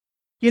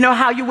You know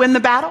how you win the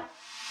battle?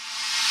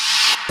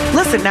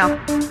 Listen now.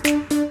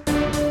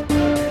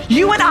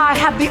 You and I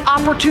have the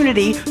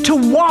opportunity to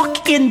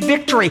walk in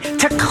victory,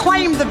 to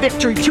claim the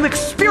victory, to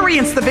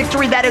experience the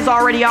victory that is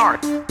already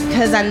ours.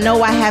 Because I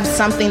know I have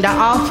something to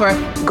offer.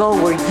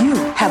 Go where you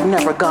have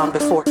never gone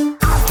before.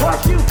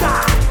 What you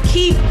got?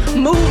 Keep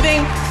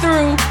moving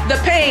through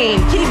the pain.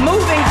 Keep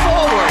moving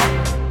forward.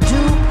 Do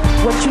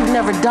what you've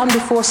never done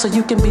before so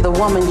you can be the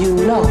woman you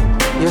know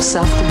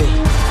yourself to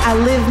be. I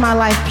live my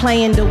life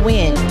playing to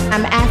win.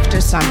 I'm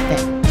after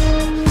something.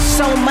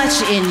 So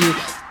much in you.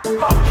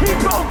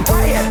 Keep on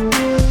playing.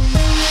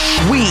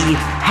 We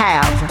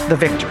have the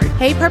victory.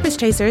 Hey, Purpose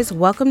Chasers,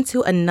 welcome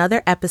to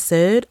another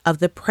episode of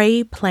the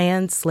Pray,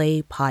 Plan,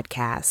 Slay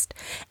podcast.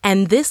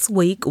 And this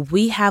week,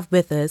 we have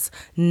with us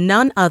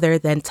none other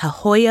than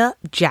Tahoya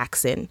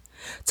Jackson.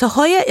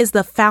 Tahoya is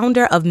the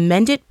founder of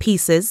Mended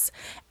Pieces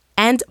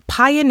and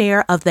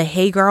pioneer of the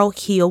Hey Girl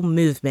Heal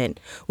movement,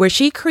 where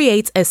she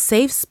creates a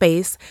safe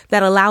space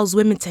that allows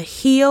women to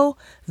heal,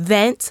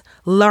 vent,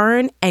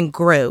 learn, and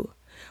grow.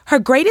 Her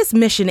greatest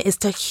mission is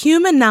to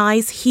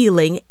humanize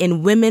healing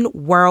in women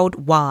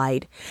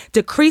worldwide,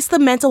 decrease the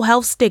mental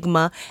health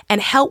stigma, and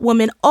help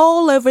women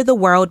all over the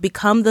world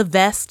become the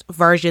best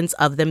versions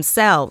of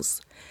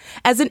themselves.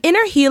 As an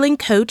inner healing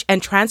coach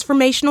and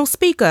transformational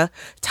speaker,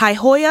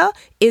 Tahoya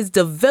is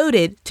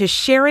devoted to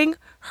sharing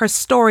her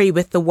story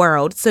with the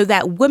world so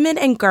that women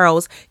and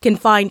girls can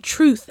find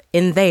truth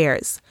in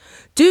theirs.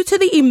 Due to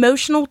the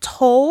emotional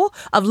toll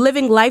of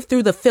living life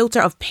through the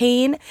filter of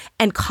pain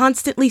and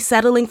constantly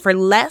settling for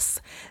less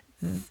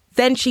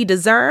than she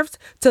deserved,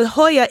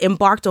 Tahoya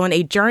embarked on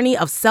a journey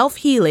of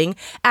self-healing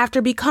after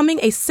becoming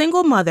a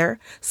single mother,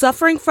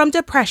 suffering from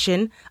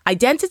depression,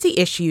 identity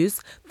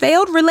issues,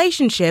 failed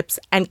relationships,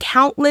 and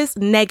countless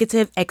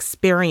negative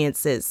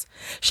experiences.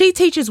 She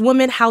teaches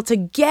women how to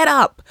get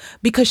up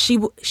because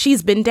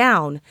she's been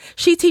down.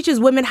 She teaches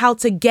women how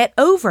to get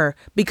over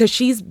because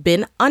she's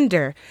been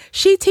under.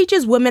 She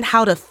teaches women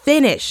how to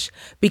finish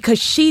because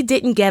she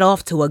didn't get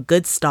off to a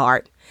good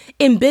start.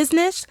 In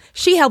business,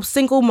 she helps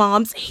single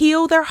moms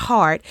heal their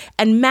heart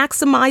and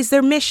maximize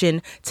their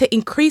mission to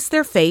increase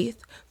their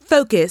faith,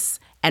 focus,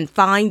 and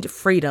find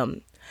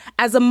freedom.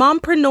 As a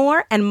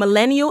mompreneur and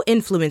millennial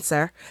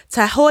influencer,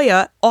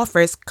 Tahoya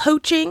offers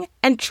coaching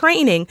and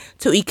training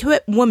to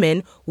equip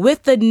women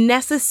with the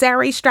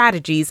necessary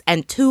strategies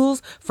and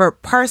tools for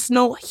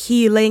personal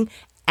healing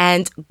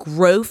and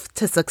growth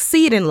to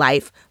succeed in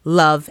life,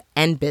 love,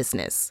 and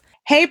business.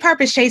 Hey,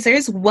 Purpose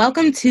Chasers,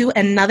 welcome to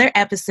another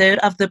episode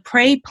of the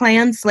Pray,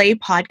 Plan, Slay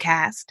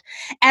podcast.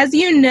 As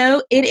you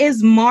know, it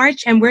is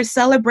March and we're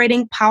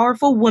celebrating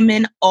powerful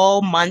women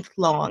all month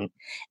long.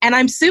 And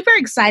I'm super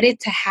excited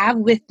to have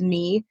with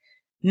me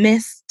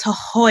Miss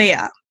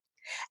Tahoya.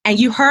 And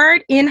you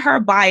heard in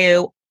her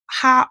bio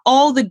how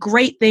all the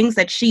great things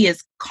that she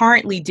is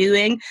currently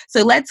doing.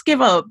 So let's give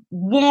a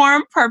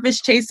warm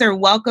Purpose Chaser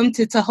welcome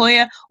to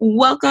Tahoya.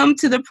 Welcome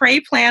to the Pray,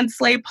 Plan,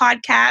 Slay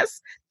podcast.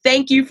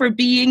 Thank you for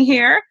being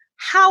here.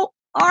 How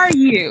are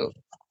you?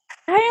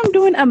 I am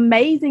doing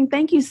amazing.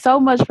 Thank you so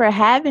much for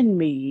having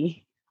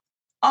me.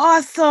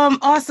 Awesome.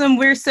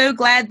 We're so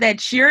glad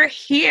that you're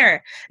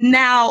here.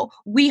 Now,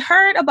 we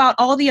heard about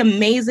all the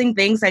amazing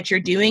things that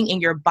you're doing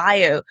in your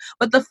bio,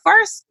 but the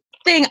first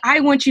thing I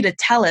want you to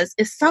tell us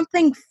is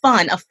something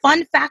fun, a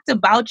fun fact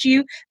about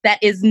you that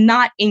is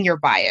not in your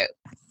bio.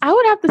 I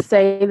would have to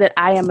say that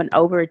I am an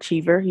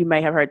overachiever. You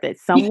may have heard that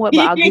somewhat,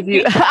 but I'll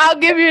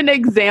give you an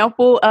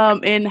example.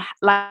 In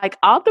like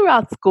all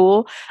throughout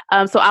school,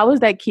 so I was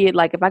that kid.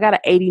 Like if I got an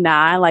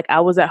 89, like I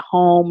was at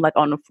home, like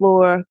on the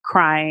floor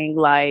crying.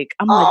 Like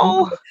I'm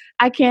like,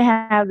 I can't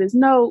have this.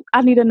 No,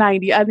 I need a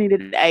 90. I need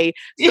an A.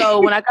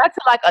 So when I got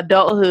to like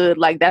adulthood,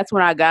 like that's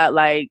when I got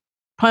like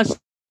punched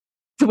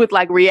with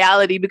like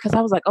reality, because I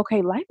was like,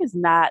 okay, life is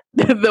not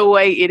the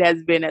way it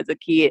has been as a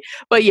kid.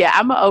 But yeah,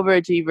 I'm an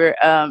overachiever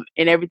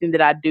in everything that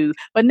I do.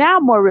 But now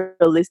I'm more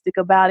realistic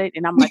about it.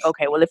 And I'm like,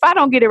 okay, well, if I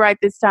don't get it right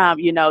this time,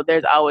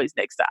 there's always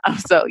next time.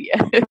 So yeah.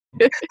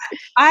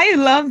 I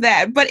love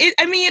that. But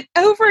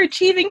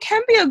overachieving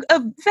can be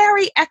a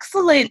very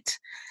excellent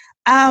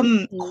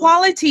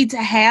quality to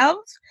have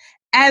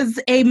as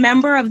a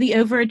member of the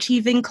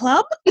overachieving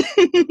club.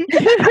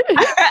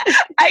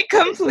 I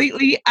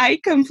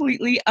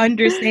completely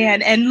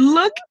understand. And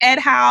look at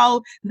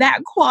how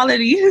that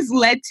quality has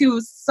led to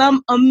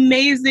some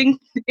amazing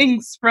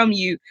things from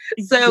you.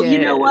 So You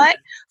know what?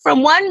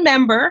 From one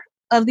member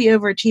of the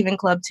overachieving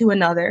club to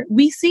another,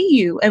 we see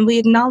you and we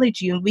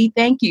acknowledge you and we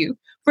thank you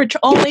for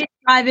always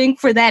striving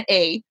for that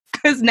A.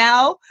 Because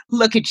now,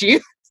 look at you.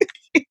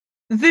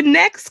 The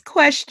next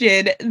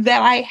question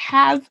that I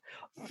have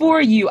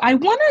for you, I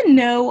want to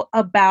know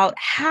about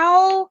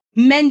how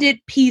Mended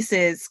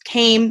Pieces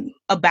came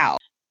about.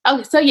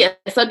 Okay,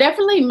 so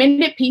definitely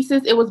Mended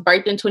Pieces, it was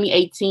birthed in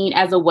 2018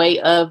 as a way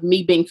of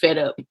me being fed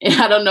up. And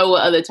I don't know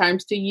what other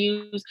terms to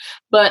use,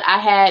 but I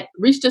had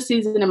reached a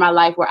season in my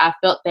life where I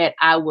felt that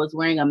I was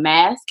wearing a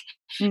mask.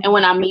 Mm-hmm. And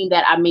when I mean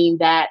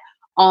that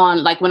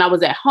on like when I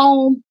was at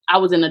home, I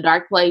was in a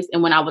dark place.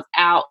 And when I was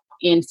out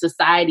in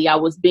society. I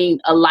was being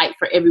a light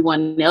for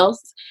everyone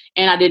else,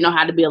 and I didn't know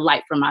how to be a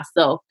light for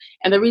myself.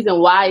 And the reason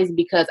why is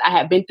because I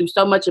had been through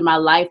so much in my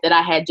life that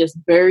I had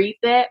just buried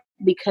that,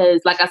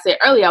 because like I said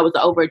earlier, I was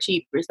an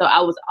overachiever. So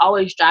I was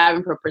always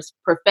striving for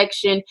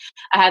perfection.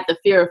 I had the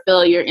fear of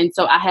failure. And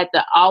so I had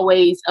to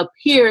always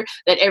appear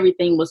that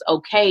everything was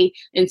okay.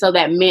 And so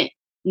that meant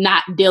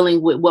not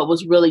dealing with what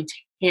was really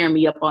tearing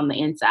me up on the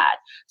inside.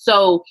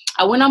 So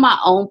I went on my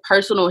own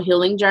personal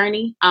healing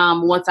journey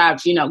once I,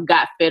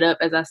 got fed up,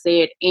 as I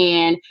said.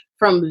 And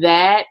from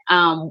that,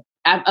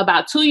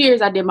 about 2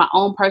 years, I did my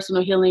own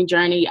personal healing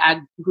journey.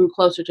 I grew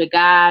closer to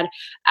God.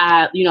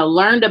 I,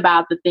 learned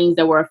about the things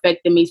that were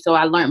affecting me. So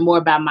I learned more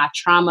about my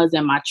traumas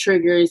and my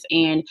triggers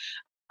and,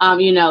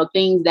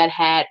 things that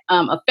had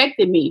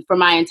affected me for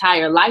my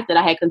entire life that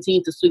I had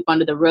continued to sweep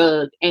under the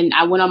rug. And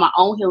I went on my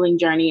own healing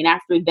journey. And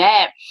after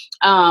that,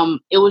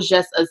 it was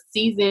just a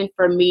season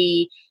for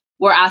me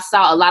where I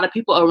saw a lot of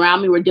people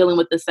around me were dealing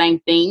with the same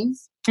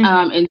things.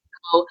 And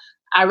so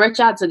I reached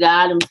out to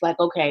God and was like,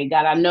 okay,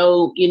 God, I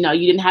know, you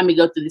didn't have me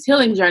go through this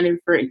healing journey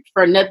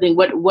for nothing.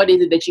 What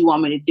is it that you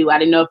want me to do? I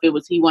didn't know if it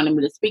was He wanted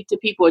me to speak to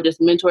people or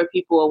just mentor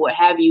people or what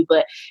have you,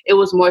 but it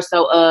was more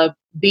so of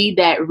be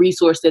that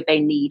resource that they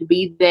need,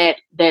 be that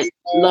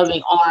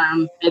loving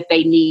arm that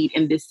they need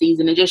in this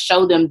season, and just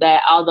show them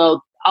that although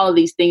all of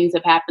these things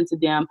have happened to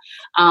them,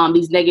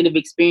 these negative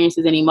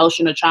experiences and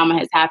emotional trauma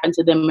has happened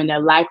to them in their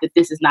life, that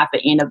this is not the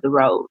end of the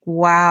road.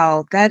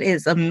 Wow, that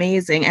is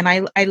amazing. And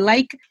I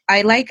like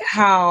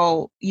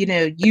how,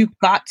 you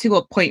got to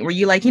a point where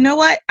you're like, you know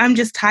what, I'm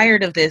just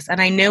tired of this.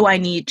 And I know I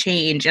need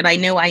change, and I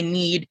know I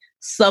need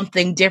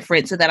something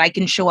different so that I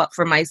can show up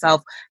for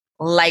myself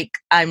like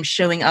I'm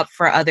showing up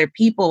for other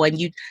people. And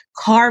you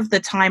carve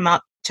the time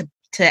out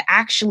to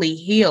actually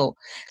heal.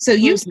 So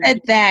you said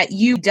that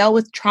you dealt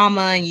with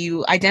trauma and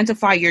you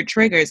identify your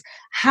triggers.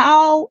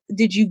 How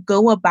did you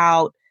go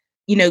about,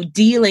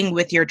 dealing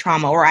with your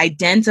trauma or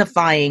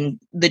identifying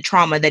the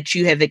trauma that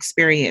you have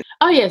experienced?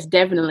 Oh, yes,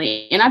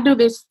 definitely. And I do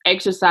this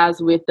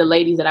exercise with the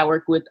ladies that I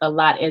work with a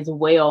lot as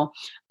well.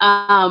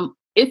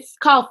 It's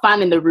called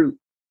finding the root.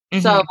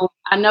 So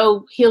I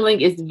know healing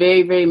is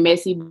very, very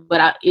messy,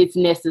 but it's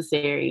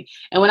necessary.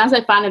 And when I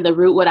say finding the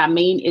root, what I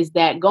mean is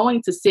that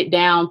going to sit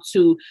down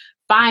to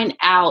find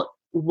out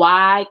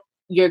why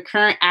your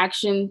current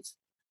actions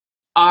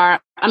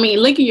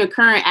linking your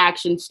current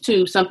actions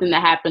to something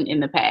that happened in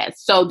the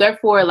past. So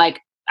therefore, like,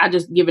 I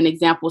just give an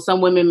example.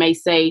 Some women may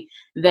say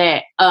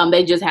that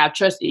they just have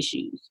trust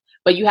issues,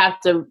 but you have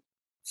to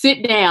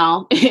sit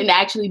down and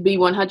actually be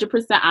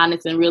 100%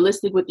 honest and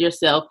realistic with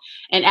yourself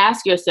and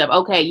ask yourself,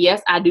 okay,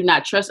 yes, I do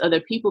not trust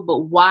other people,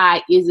 but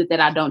why is it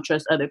that I don't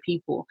trust other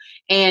people?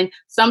 And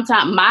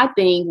sometimes my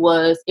thing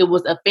was, it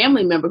was a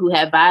family member who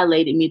had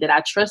violated me that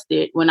I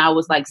trusted when I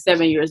was like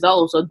 7 years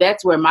old. So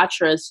that's where my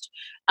trust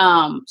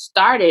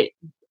started.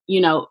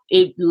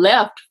 It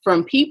left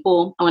from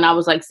people when I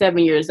was like 7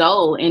 years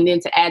old. And then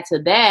to add to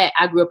that,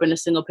 I grew up in a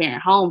single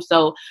parent home.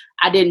 So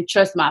I didn't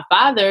trust my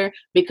father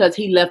because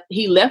he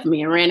left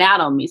me and ran out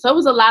on me. So it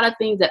was a lot of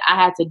things that I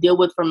had to deal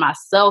with for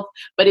myself,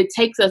 but it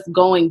takes us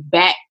going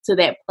back to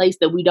that place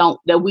that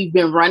we've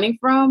been running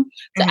from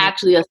to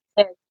actually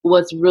assess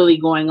what's really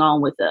going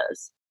on with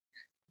us.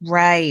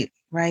 Right.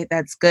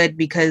 That's good,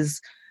 because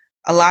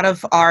a lot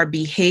of our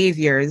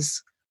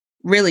behaviors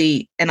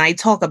really, and I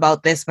talk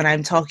about this when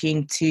I'm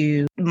talking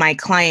to my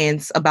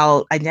clients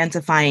about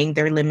identifying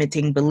their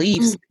limiting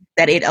beliefs,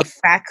 that it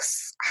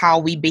affects how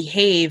we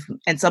behave.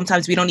 And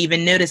sometimes we don't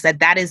even notice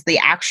that is the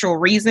actual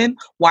reason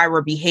why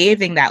we're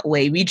behaving that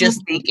way. We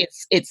just think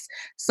it's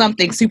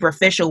something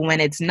superficial when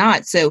it's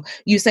not. So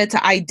you said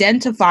to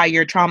identify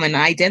your trauma and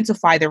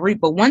identify the root.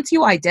 But once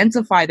you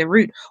identify the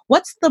root,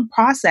 what's the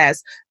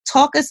process?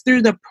 Talk us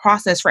through the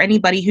process for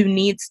anybody who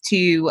needs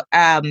to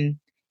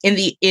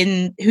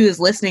who is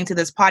listening to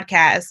this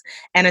podcast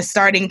and is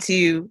starting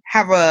to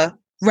have a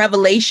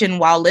revelation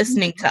while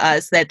listening to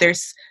us that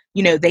there's,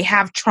 they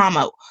have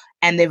trauma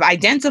and they've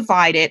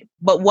identified it,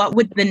 but what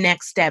would the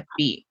next step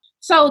be?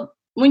 So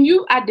when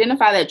you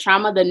identify that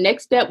trauma, the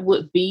next step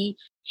would be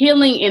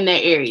healing in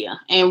that area.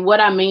 And what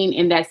I mean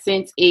in that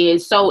sense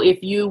is, so if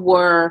you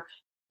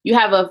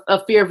have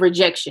a fear of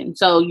rejection,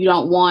 so you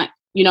don't want,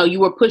 you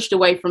were pushed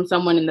away from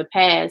someone in the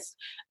past,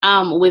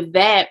 with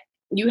that,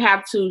 you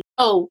have to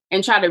go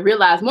and try to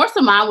realize. Most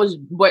of mine was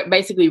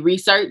basically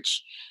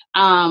research,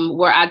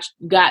 where I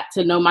got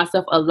to know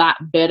myself a lot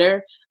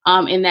better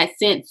in that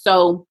sense.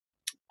 So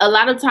a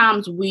lot of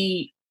times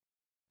we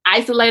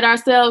isolate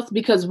ourselves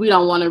because we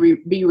don't want to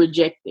be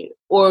rejected,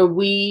 or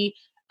we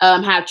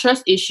have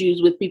trust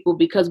issues with people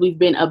because we've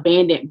been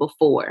abandoned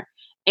before.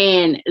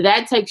 And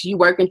that takes you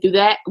working through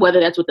that, whether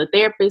that's with a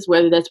therapist,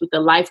 whether that's with a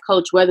life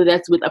coach, whether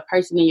that's with a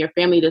person in your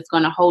family that's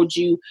going to hold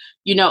you,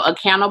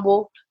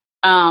 accountable.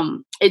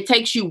 It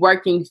takes you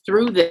working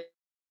through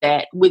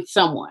that with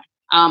someone.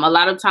 A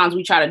lot of times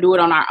we try to do it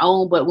on our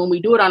own, but when we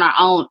do it on our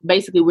own,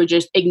 basically we're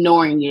just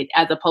ignoring it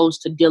as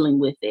opposed to dealing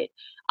with it.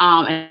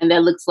 And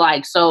that looks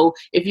like, so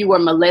if you were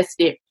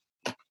molested,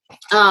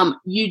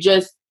 you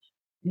just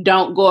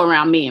don't go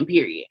around men,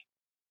 period.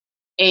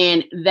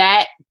 And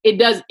that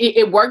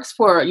it works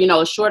for, you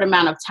know, a short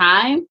amount of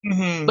time,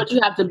 but you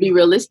have to be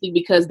realistic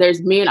because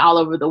there's men all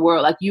over the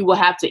world. Like, you will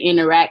have to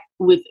interact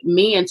with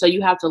men. So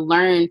you have to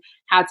learn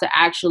how to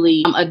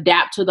actually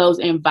adapt to those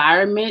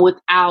environments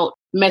without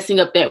messing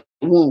up that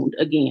wound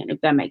again,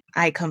 if that makes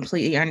sense. I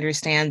completely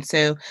understand.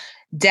 So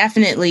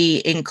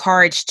definitely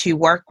encouraged to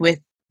work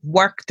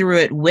through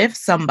it with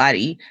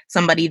somebody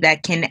that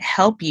can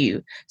help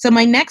you. So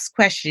my next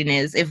question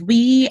is, if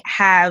we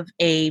have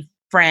a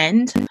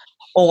friend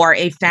or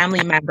a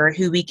family member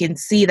who we can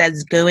see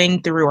that's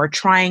going through or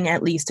trying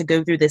at least to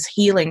go through this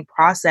healing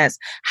process,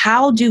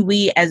 how do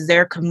we as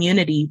their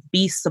community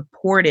be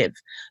supportive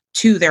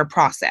to their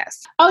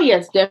process? Oh,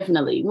 yes,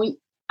 definitely.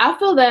 I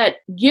feel that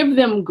give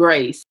them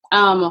grace,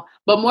 but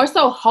more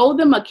so hold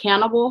them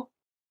accountable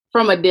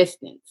from a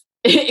distance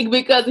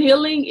because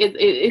healing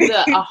is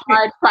a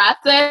hard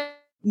process.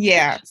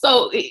 Yeah.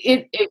 So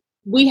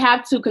we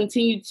have to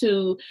continue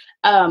to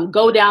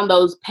go down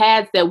those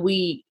paths that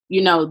we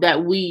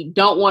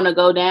don't want to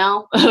go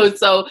down.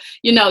 So,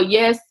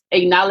 yes,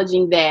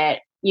 acknowledging that,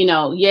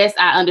 yes,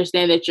 I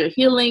understand that you're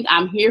healing.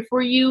 I'm here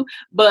for you,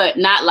 but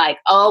not like,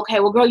 oh, okay,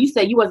 well, girl, you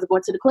said you wasn't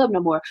going to the club no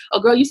more. Oh,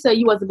 girl, you said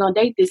you wasn't going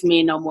to date this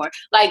man no more.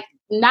 Like,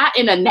 not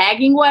in a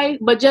nagging way,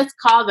 but just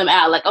call them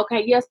out. Like,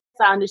 okay, yes,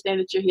 I understand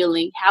that you're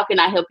healing. How can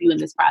I help you in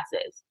this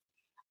process?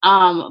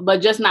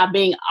 But just not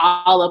being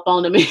all up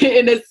on them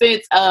in the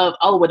sense of,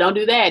 oh, well, don't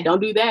do that,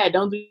 don't do that,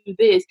 don't do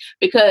this,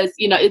 because,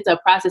 it's a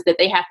process that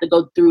they have to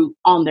go through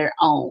on their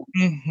own.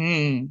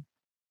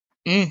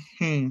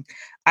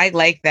 I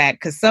like that,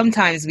 because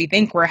sometimes we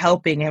think we're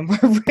helping and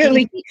we're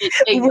really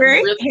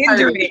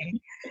hindering,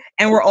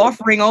 and we're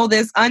offering all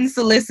this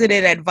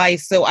unsolicited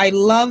advice. So I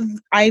love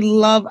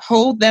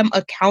hold them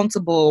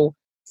accountable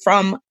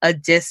from a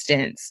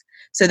distance,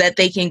 so that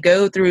they can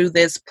go through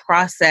this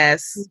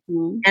process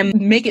and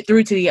make it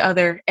through to the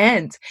other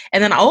end.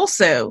 And then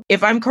also,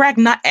 if I'm correct,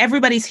 not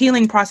everybody's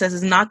healing process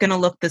is not going to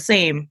look the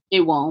same.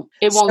 It won't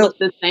look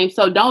the same.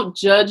 So don't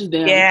judge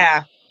them.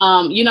 Yeah.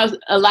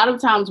 A lot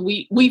of times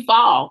we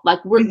fall,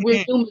 like we're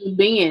human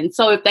beings.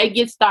 So if they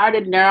get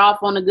started and they're off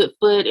on a good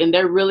foot and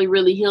they're really,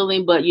 really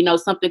healing, but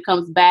something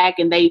comes back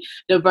and they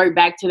divert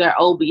back to their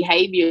old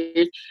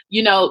behaviors,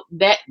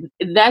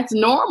 that's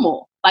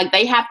normal. Like,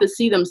 they have to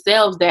see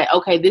themselves that,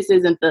 okay, this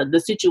isn't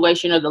the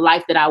situation or the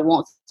life that I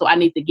want. So I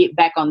need to get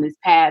back on this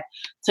path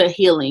to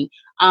healing.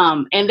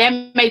 And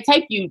that may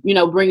take you,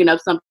 bringing up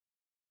something.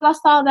 I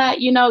saw that,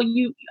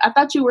 I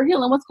thought you were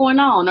healing. What's going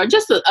on? Or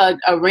just a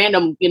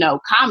random,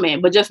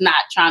 comment, but just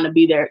not trying to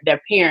be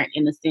their parent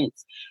in a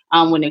sense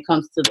when it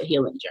comes to the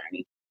healing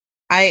journey.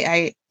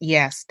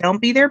 Yes,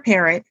 don't be their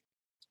parent.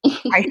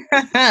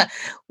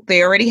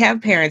 They already have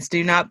parents.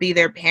 Do not be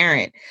their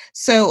parent.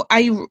 So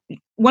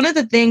one of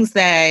the things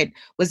that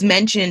was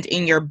mentioned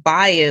in your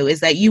bio is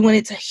that you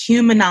wanted to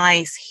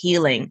humanize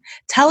healing.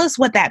 Tell us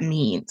what that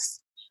means.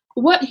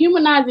 What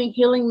humanizing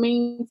healing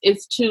means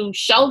is to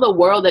show the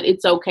world that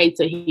it's okay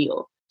to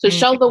heal, to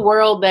show the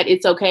world that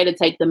it's okay to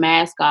take the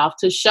mask off,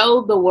 to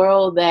show the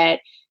world that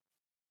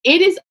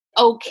it is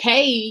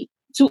okay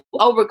to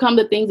overcome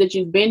the things that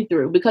you've been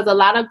through. Because a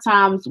lot of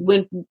times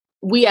when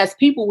we as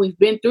people, we've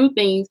been through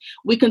things,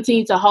 we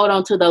continue to hold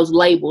on to those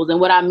labels. And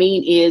what I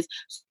mean is,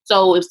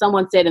 so if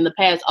someone said in the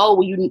past, oh,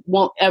 well, you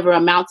won't ever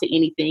amount to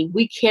anything,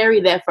 we carry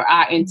that for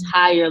our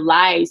entire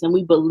lives, and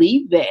we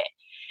believe that.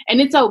 And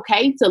it's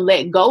okay to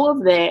let go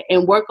of that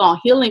and work on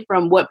healing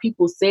from what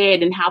people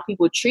said and how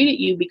people treated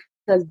you,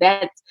 because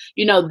that's,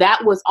 that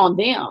was on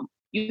them.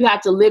 You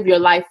have to live your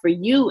life for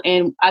you.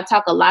 And I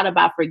talk a lot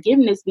about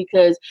forgiveness,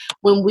 because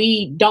when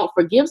we don't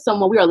forgive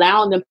someone, we're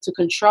allowing them to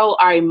control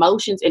our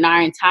emotions in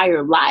our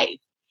entire life.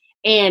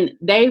 And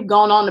they've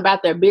gone on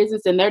about their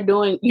business and they're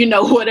doing,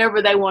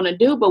 whatever they want to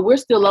do. But we're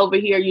still over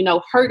here,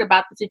 hurt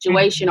about the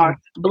situation or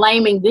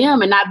blaming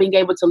them and not being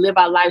able to live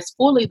our lives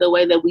fully the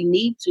way that we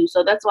need to.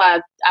 So that's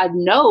why I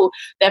know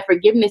that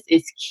forgiveness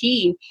is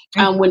key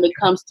when it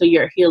comes to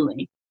your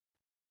healing.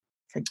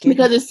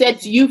 Because it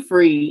sets you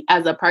free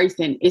as a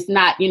person. It's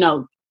not,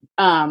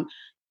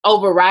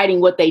 overriding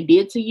what they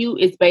did to you.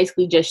 It's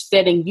basically just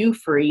setting you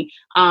free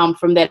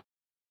from that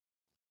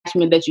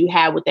attachment that you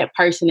have with that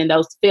person and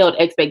those failed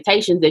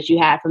expectations that you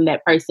have from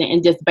that person,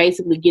 and just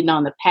basically getting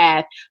on the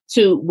path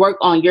to work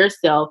on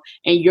yourself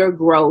and your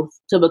growth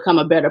to become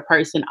a better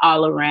person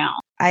all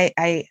around.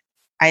 I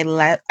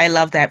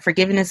love that.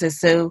 Forgiveness is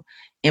so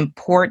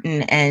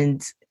important,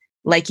 and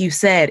like you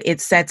said,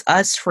 it sets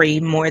us free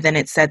more than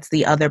it sets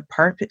the other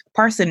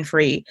person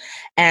free.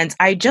 And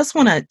I just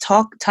want to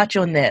touch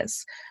on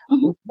this.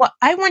 What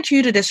I want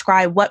you to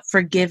describe what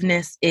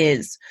forgiveness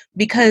is,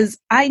 because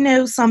I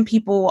know some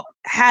people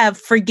have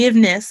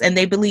forgiveness and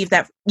they believe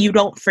that you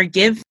don't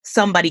forgive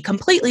somebody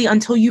completely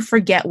until you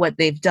forget what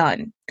they've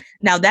done.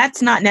 Now,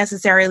 that's not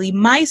necessarily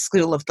my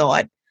school of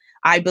thought.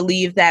 I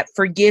believe that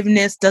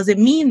forgiveness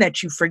doesn't mean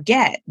that you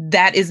forget.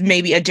 That is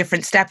maybe a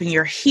different step in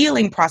your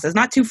healing process,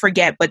 not to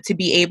forget, but to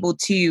be able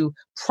to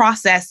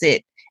process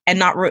it and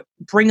not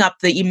bring up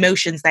the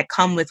emotions that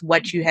come with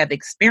what you have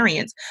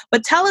experienced.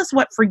 But tell us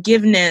what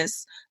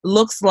forgiveness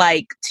looks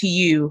like to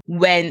you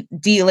when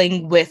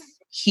dealing with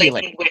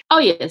healing. Oh,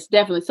 yes,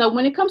 definitely. So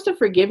when it comes to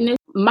forgiveness,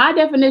 my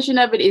definition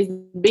of it is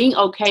being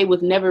okay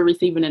with never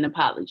receiving an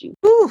apology.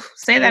 Ooh,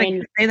 say that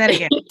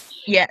again.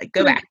 Yeah,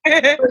 go back.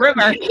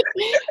 Reverse.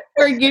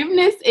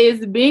 Forgiveness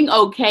is being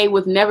okay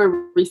with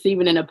never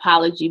receiving an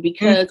apology,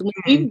 because when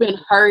we've been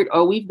hurt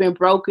or we've been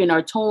broken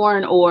or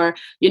torn or,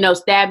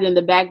 stabbed in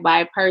the back by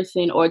a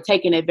person or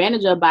taken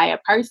advantage of by a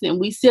person,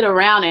 we sit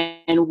around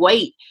and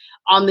wait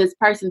on this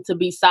person to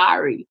be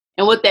sorry.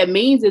 And what that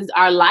means is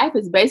our life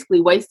is basically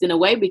wasting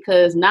away,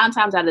 because 9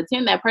 times out of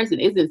 10, that person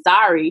isn't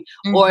sorry,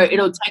 or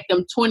it'll take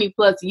them 20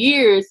 plus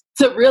years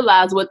to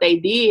realize what they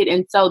did.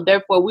 And so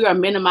therefore we are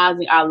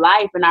minimizing our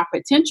life and our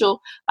potential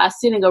by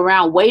sitting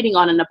around waiting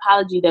on an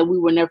apology that we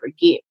will never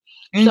get.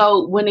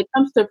 So when it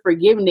comes to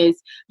forgiveness,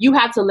 you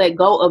have to let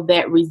go of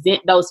that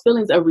those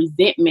feelings of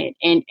resentment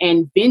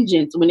and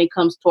vengeance when it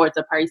comes towards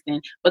a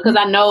person. Because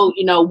I know,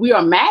 we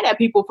are mad at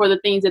people for the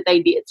things that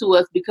they did to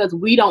us because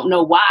we don't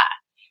know why.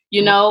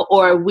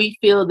 Or we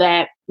feel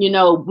that, we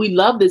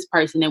love this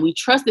person and we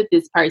trusted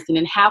this person,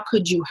 and how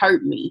could you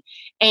hurt me?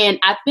 And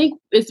I think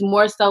it's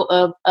more so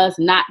of us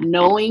not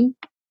knowing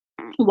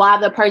why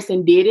the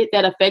person did it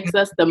that affects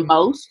us the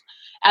most,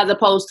 as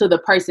opposed to the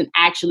person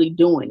actually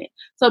doing it.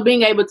 So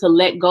being able to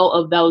let go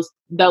of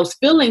those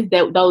feelings,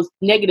 those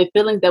negative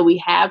feelings that we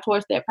have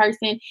towards that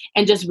person,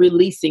 and just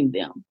releasing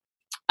them.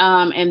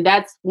 And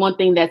that's one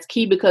thing that's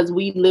key, because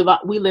we live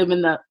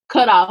in the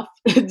cutoff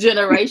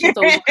generation.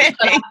 So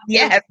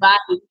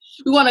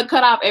we want to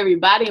cut off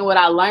everybody. And what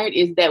I learned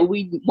is that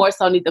we more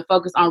so need to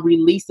focus on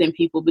releasing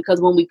people, because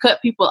when we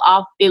cut people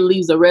off, it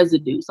leaves a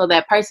residue. So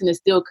that person is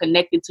still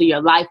connected to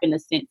your life in a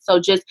sense. So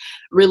just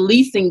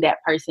releasing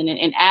that person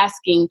and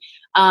asking,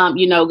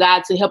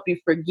 God to help you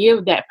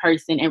forgive that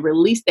person and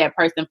release that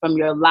person from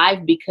your life,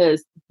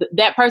 because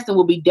that person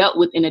will be dealt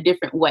with in a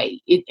different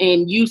way.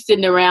 And you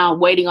sitting around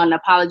waiting on an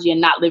apology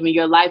and not living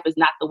your life is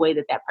not the way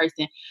that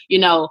person,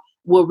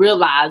 will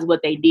realize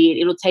what they did.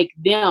 It'll take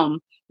them,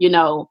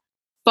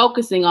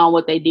 focusing on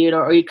what they did,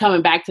 or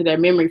coming back to their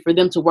memory for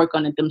them to work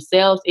on it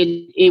themselves.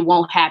 It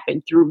won't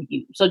happen through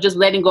you. So just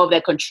letting go of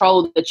that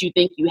control that you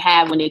think you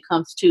have when it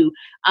comes to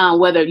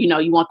whether,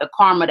 you want the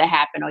karma to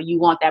happen, or you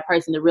want that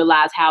person to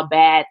realize how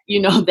bad,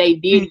 they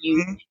did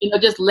you,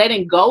 just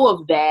letting go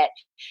of that.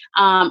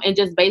 And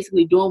just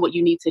basically doing what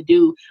you need to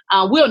do.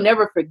 We'll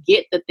never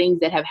forget the things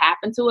that have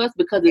happened to us,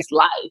 because it's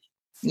life.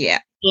 Yeah.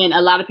 And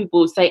a lot of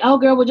people say, oh,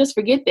 girl, well, just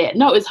forget that.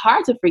 No, it's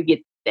hard to forget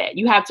that.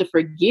 You have to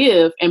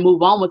forgive and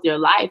move on with your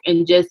life,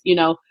 and just,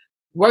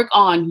 work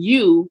on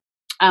you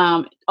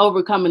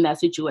overcoming that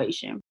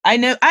situation. I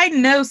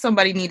know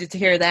somebody needed to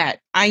hear that.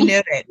 I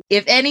know that.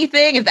 If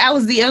anything, if that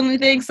was the only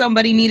thing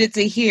somebody needed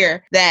to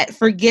hear, that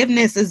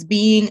forgiveness is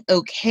being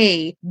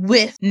okay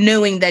with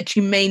knowing that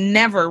you may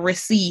never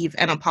receive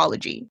an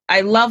apology.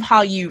 I love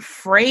how you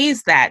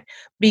phrase that,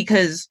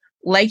 because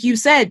like you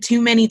said, too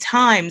many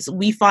times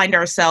we find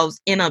ourselves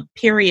in a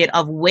period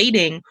of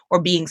waiting or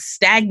being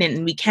stagnant,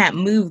 and we can't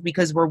move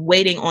because we're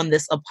waiting on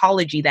this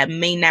apology that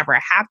may never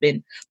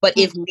happen. But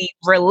if we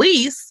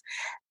release,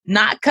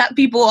 not cut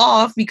people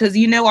off, because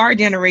our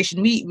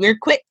generation, we're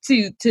quick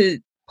to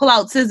pull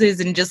out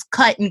scissors and just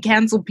cut and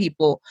cancel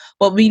people,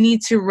 but we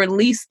need to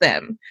release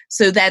them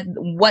so that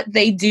what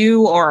they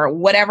do or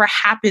whatever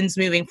happens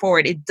moving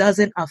forward, it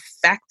doesn't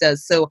affect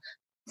us. So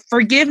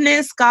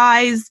forgiveness,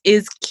 guys,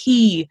 is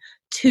key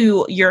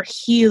to your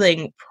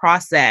healing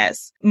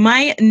process.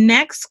 My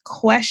next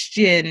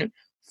question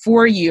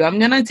for you, I'm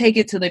going to take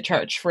it to the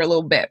church for a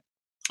little bit.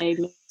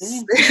 Amen.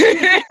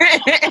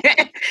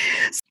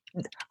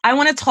 I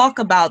want to talk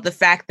about the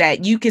fact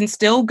that you can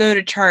still go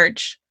to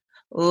church,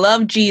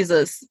 love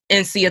Jesus,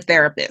 and see a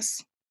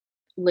therapist.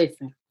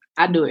 Listen,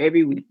 I do it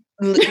every week.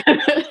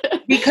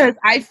 Because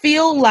I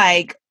feel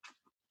like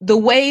the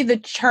way the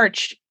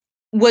church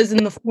was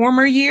in the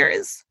former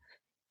years,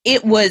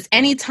 it was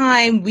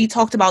anytime we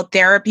talked about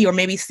therapy or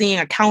maybe seeing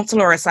a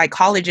counselor or a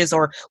psychologist,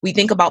 or we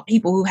think about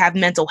people who have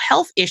mental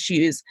health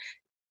issues,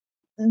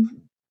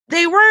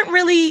 they weren't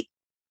really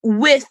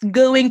with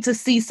going to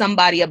see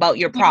somebody about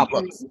your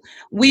problems.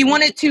 We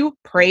wanted to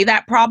pray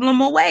that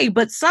problem away,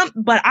 but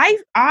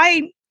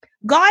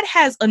God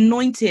has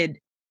anointed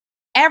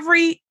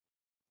every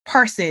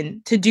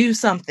person to do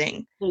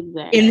something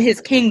in his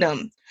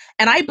kingdom.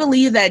 And I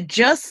believe that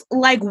just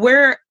like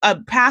where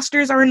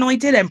pastors are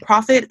anointed, and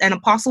prophets and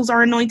apostles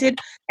are anointed,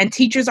 and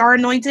teachers are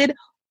anointed,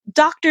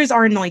 doctors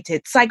are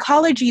anointed,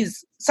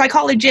 psychologists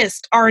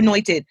are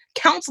anointed,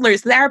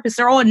 counselors, therapists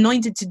are all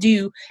anointed to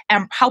do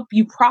and help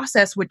you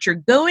process what you're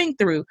going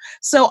through.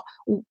 So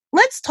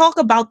let's talk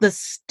about the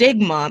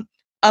stigma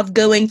of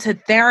going to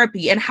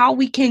therapy and how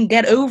we can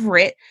get over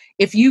it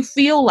if you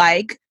feel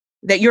like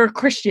that you're a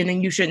Christian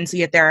and you shouldn't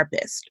see a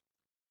therapist.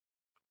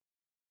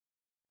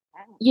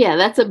 Yeah,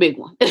 that's a big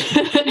one.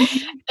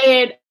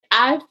 And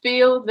I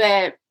feel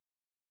that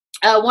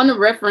one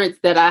reference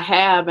that I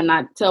have, and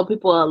I tell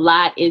people a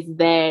lot, is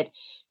that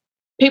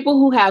people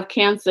who have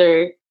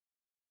cancer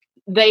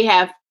they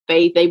have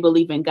faith, they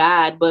believe in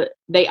God, but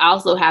they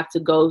also have to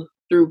go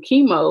through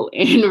chemo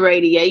and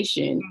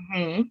radiation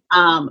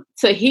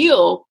to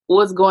heal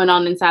what's going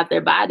on inside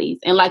their bodies.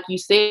 And like you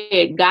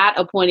said, God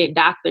appointed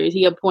doctors,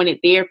 he appointed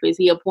therapists,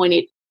 he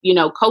appointed,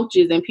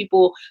 coaches and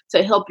people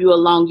to help you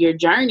along your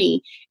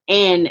journey.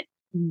 And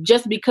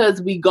just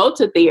because we go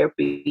to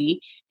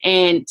therapy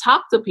and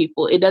talk to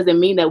people, it doesn't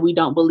mean that we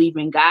don't believe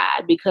in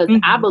God, because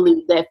I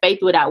believe that faith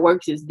without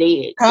works is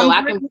dead. So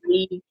I can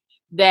believe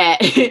that,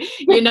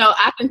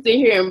 I can sit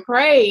here and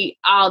pray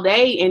all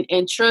day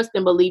and trust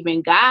and believe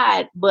in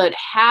God, but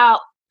how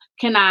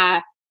can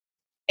I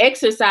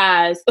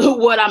exercise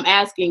what I'm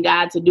asking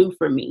God to do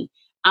for me?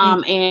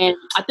 And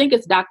I think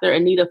it's Dr.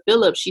 Anita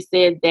Phillips. She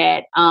said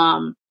that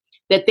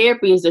that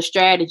therapy is a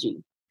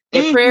strategy.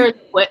 That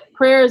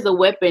prayer is a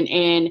weapon,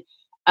 and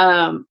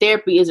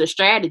therapy is a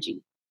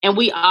strategy. And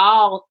we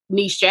all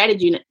need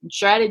strategies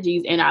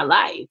in our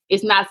life.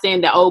 It's not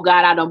saying that, oh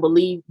God, I don't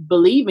believe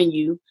in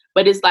you,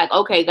 but it's like,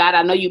 okay, God,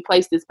 I know you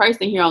placed this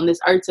person here on this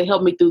earth to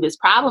help me through this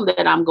problem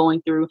that I'm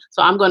going through.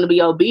 So I'm going to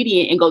be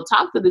obedient and go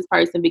talk to this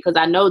person because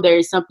I know there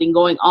is something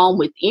going on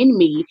within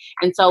me.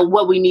 And so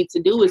what we need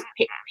to do is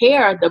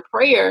pair the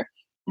prayer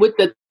with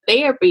the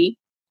therapy.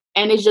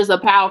 And it's just a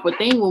powerful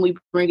thing when we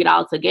bring it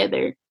all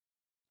together.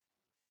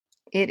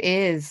 It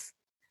is.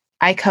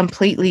 I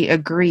completely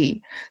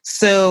agree.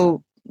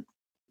 So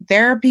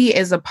therapy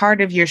is a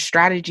part of your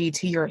strategy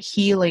to your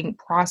healing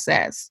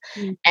process.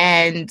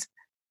 And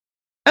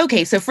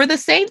okay, so for the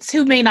saints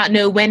who may not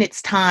know when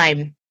it's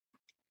time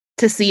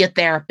to see a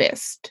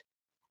therapist,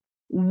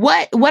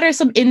 what are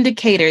some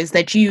indicators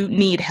that you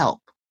need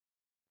help?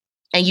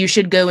 And you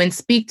should go and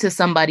speak to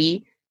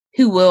somebody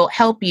who will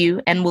help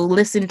you and will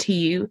listen to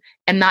you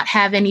and not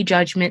have any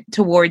judgment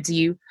towards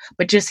you,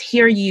 but just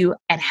hear you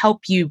and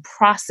help you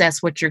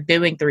process what you're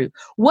going through.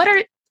 What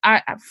are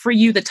for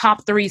you the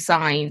top 3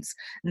 signs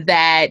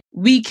that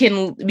we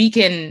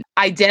can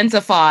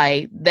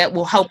identify that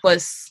will help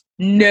us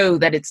know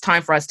that it's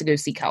time for us to go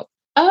seek help?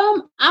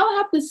 I would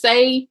have to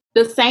say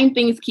the same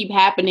things keep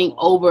happening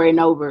over and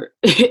over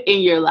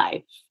in your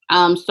life.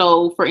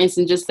 So for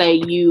instance, just say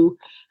you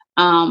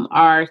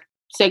are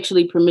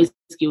sexually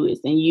promiscuous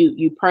and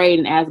you prayed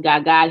and asked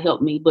God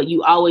help me, but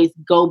you always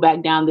go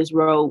back down this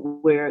road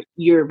where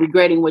you're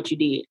regretting what you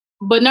did.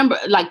 But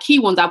key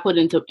ones I put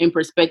in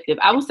perspective,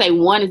 I would say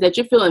one is that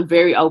you're feeling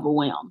very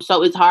overwhelmed.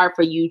 So it's hard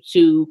for you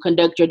to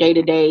conduct your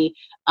day-to-day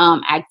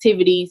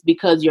activities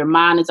because your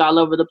mind is all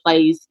over the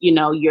place.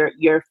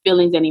 Your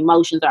feelings and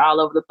emotions are all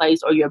over the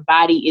place, or your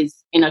body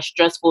is in a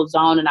stressful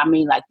zone. And I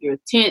mean, like you're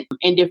tense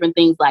and different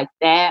things like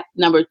that.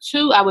 Number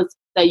 2, I would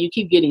say you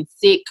keep getting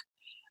sick.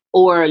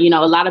 Or, a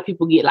lot of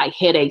people get like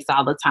headaches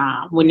all the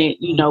time when they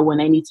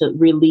need to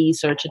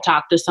release or to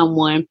talk to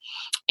someone.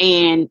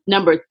 And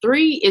number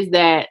 3 is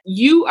that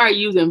you are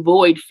using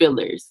void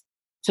fillers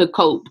to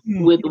cope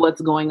with what's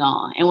going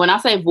on. And when I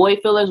say void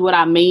fillers, what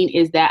I mean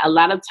is that a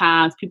lot of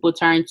times people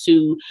turn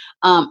to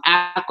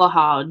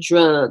alcohol,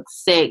 drugs,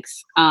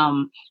 sex,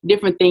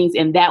 different things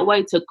in that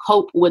way to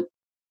cope with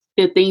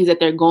the things that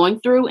they're going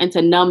through and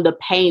to numb the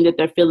pain that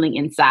they're feeling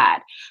inside.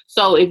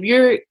 So if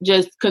you're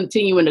just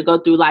continuing to go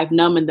through life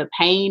numbing the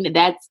pain,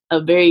 that's a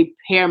very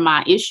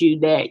paramount issue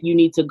that you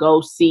need to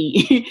go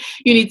see.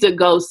 You need to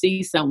go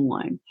see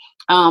someone.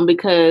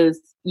 Because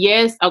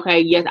yes,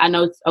 I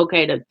know it's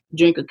okay to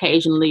drink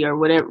occasionally or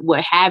whatever,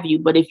 what have you.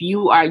 But if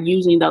you are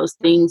using those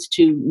things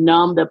to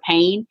numb the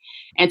pain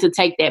and to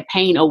take that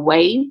pain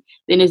away,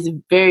 then it's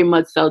very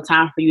much so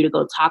time for you to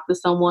go talk to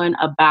someone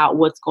about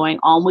what's going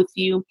on with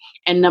you.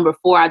 And number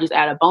 4, I just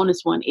add a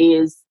bonus one,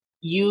 is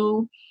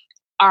you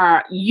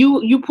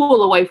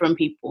pull away from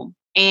people.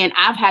 And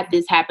I've had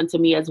this happen to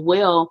me as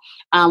well,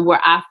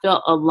 where I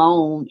felt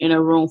alone in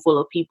a room full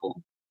of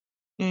people.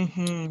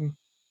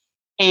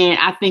 And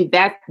I think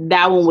that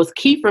one was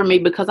key for me,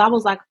 because I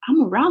was like,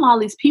 I'm around all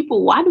these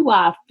people. Why do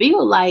I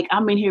feel like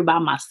I'm in here by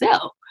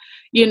myself?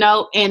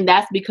 And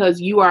that's because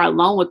you are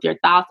alone with your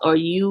thoughts, or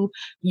you're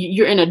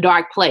in a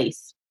dark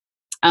place.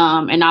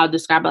 And I'll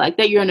describe it like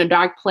that. You're in a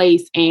dark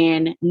place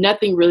and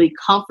nothing really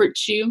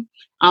comforts you.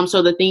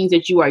 So the things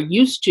that you are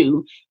used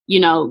to,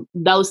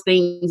 those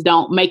things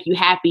don't make you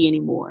happy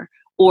anymore.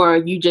 Or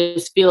you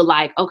just feel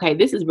like, okay,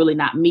 this is really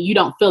not me. You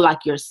don't feel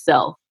like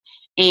yourself.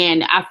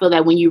 And I feel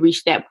that when you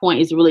reach that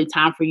point, it's really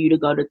time for you to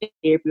go to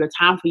therapy, or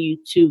time for you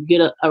to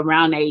get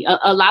around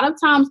a lot of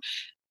times.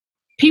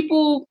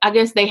 People, I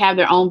guess they have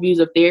their own views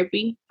of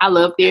therapy. I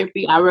love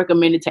therapy. I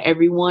recommend it to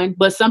everyone.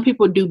 But some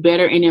people do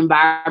better in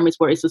environments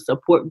where it's a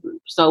support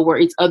group. So where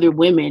it's other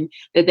women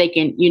that they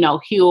can,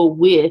 heal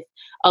with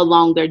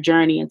along their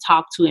journey and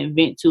talk to and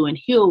vent to and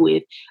heal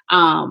with,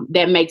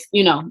 that makes,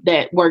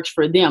 that works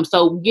for them.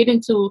 So get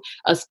into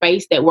a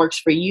space that works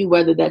for you,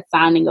 whether that's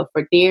signing up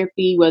for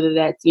therapy, whether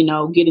that's,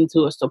 getting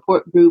to a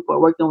support group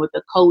or working with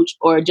a coach,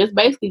 or just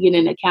basically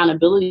getting an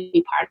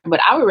accountability partner.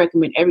 But I would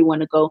recommend everyone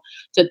to go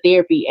to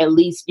therapy at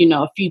least,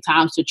 a few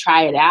times to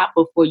try it out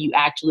before you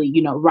actually,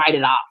 write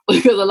it off.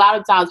 Because a lot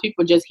of times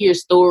people just hear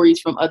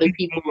stories from other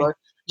people or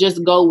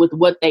just go with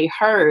what they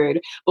heard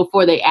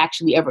before they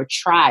actually ever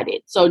tried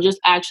it. So just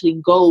actually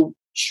go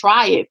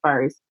try it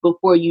first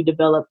before you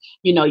develop,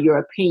 your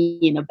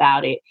opinion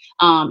about it.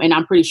 And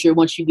I'm pretty sure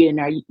once you get in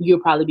there, you'll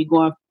probably be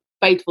going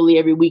faithfully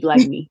every week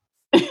like me.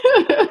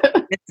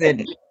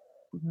 Listen,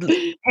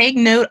 take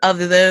note of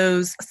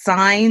those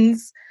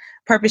signs,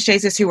 purpose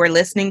chasers who are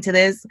listening to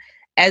this.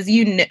 As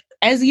you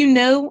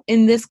know,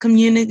 in this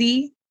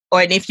community,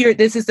 or if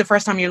this is the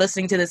first time you're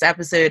listening to this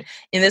episode,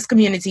 in this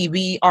community,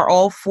 we are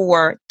all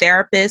for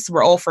therapists.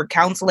 We're all for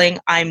counseling.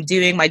 I'm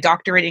doing my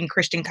doctorate in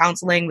Christian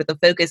counseling with a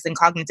focus in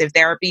cognitive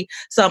therapy.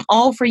 So I'm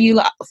all for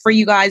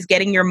you guys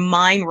getting your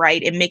mind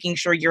right and making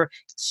sure you're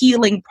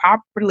healing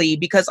properly,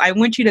 because I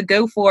want you to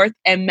go forth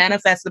and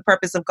manifest the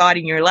purpose of God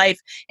in your life.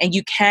 And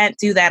you can't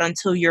do that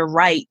until you're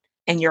right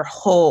and you're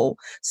whole.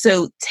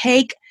 So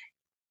take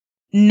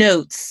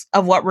notes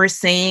of what we're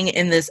saying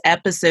in this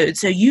episode,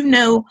 so you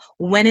know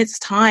when it's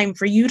time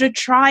for you to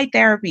try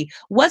therapy.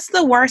 What's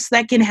the worst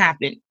that can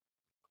happen?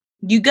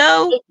 You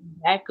go.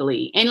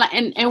 Exactly.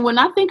 And when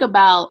I think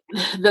about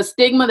the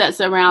stigma that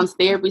surrounds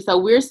therapy, so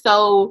we're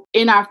so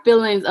in our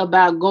feelings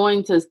about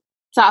going to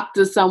talk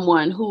to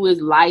someone who is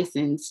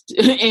licensed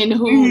and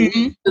who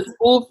is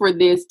school for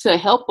this to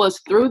help us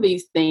through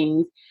these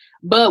things.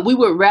 But we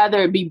would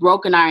rather be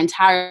broken our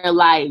entire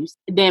lives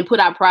than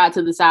put our pride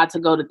to the side to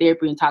go to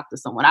therapy and talk to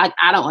someone.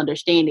 I don't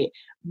understand it.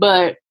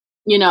 But,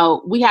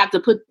 we have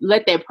to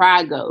let that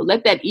pride go,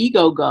 let that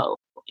ego go,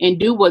 and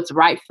do what's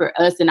right for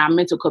us in our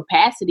mental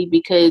capacity,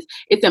 because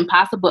it's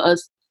impossible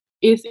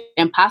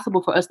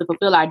for us to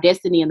fulfill our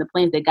destiny and the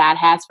plans that God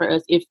has for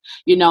us if,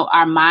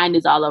 our mind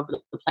is all over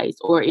the place,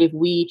 or if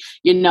we,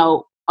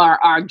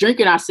 are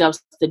drinking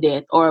ourselves to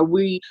death, or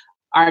we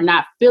are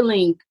not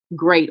feeling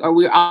great, or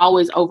we're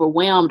always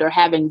overwhelmed, or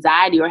have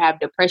anxiety, or have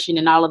depression,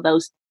 and all of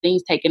those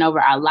things taking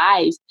over our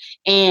lives.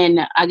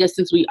 And I guess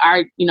since we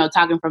are,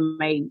 talking from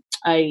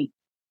a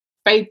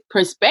faith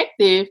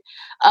perspective,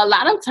 a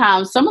lot of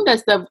times some of that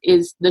stuff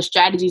is the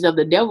strategies of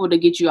the devil to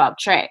get you off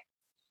track.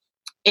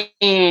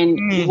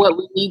 And what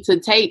we need to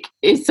take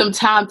is some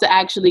time to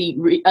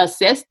actually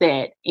assess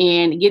that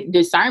and get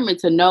discernment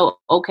to know,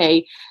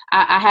 okay,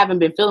 I haven't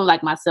been feeling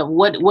like myself.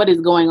 What is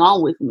going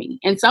on with me?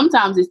 And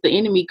sometimes it's the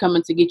enemy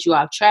coming to get you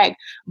off track,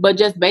 but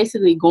just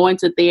basically going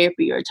to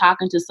therapy or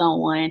talking to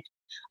someone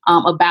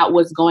about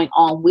what's going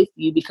on with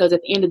you, because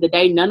at the end of the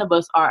day, none of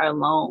us are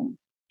alone,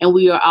 and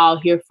we are all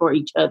here for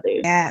each other.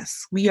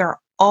 Yes, we are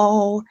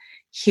all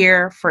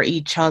here for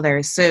each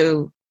other.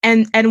 So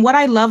And what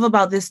I love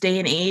about this day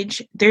and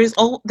age, there's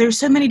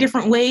so many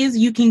different ways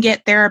you can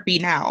get therapy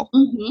now.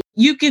 Mm-hmm.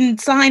 You can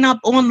sign up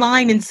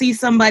online and see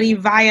somebody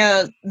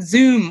via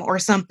Zoom or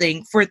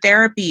something for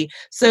therapy.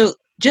 So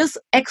just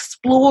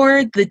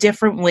explore the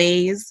different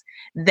ways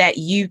that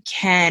you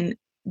can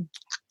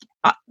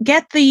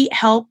get the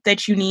help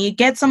that you need,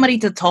 get somebody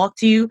to talk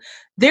to you.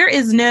 There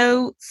is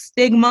no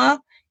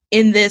stigma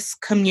in this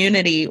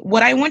community.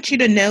 What I want you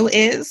to know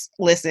is,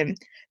 listen,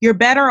 you're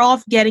better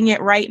off getting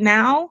it right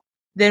now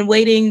than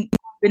waiting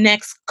the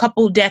next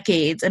couple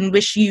decades and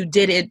wish you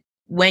did it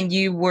when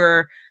you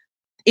were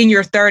in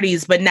your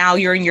 30s, but now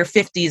you're in your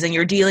 50s and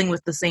you're dealing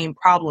with the same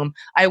problem.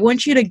 I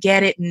want you to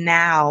get it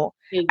now.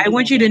 I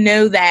want you to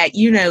know that,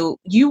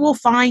 you will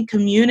find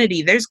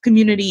community. There's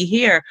community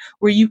here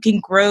where you can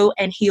grow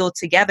and heal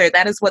together.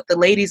 That is what the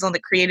ladies on the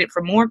Created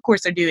for More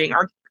course are doing.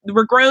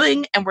 We're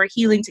growing and we're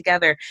healing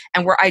together,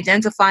 and we're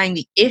identifying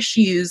the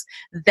issues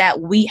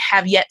that we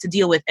have yet to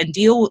deal with and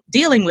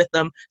dealing with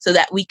them so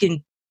that we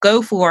can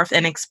go forth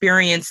and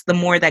experience the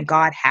more that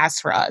God has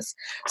for us.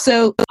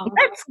 So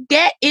let's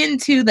get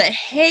into the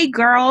Hey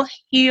Girl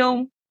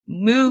Heal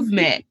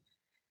movement.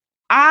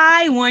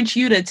 I want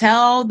you to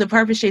tell the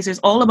Purpose Chasers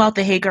all about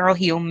the Hey Girl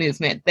Heal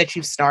movement that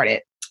you've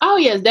started. Oh,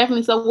 yes,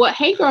 definitely. So what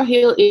Hey Girl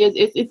Heal is,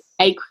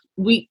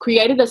 we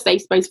created a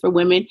safe space for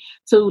women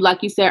to,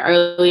 like you said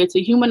earlier,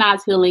 to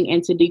humanize healing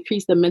and to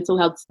decrease the mental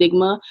health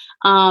stigma.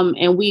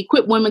 And we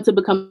equip women to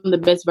become the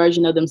best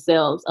version of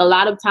themselves. A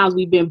lot of times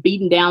we've been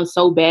beaten down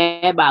so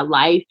bad by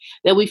life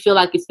that we feel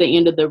like it's the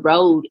end of the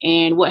road.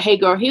 And what Hey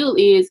Girl Heal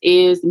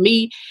is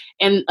me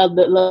and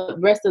the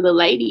rest of the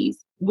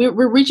ladies.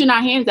 We're reaching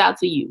our hands out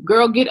to you.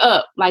 Girl, get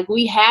up. Like,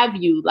 we have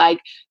you. Like,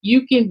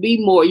 you can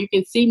be more. You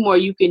can see more.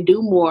 You can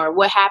do more.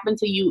 What happened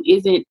to you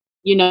isn't,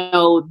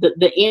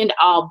 the end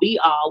all be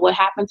all. What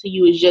happened to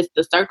you is just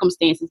the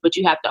circumstances, but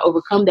you have to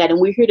overcome that. And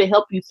we're here to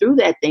help you through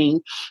that thing.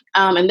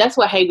 And that's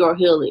what Hey Girl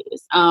Heal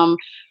is.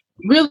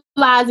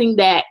 Realizing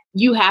that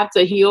you have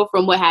to heal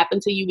from what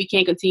happened to you. We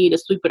can't continue to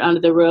sweep it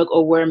under the rug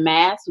or wear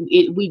masks.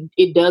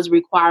 It does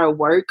require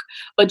work,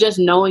 but just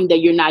knowing that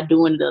you're not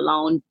doing it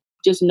alone.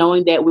 Just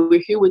knowing that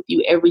we're here with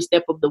you every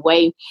step of the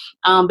way,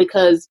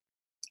 because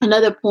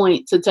another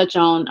point to touch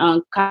on,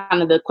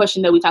 kind of the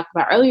question that we talked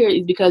about earlier,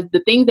 is because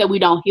the things that we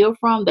don't heal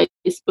from, they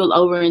spill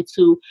over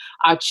into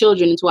our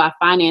children, into our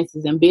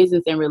finances and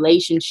business and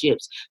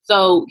relationships.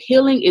 So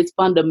healing is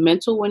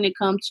fundamental when it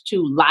comes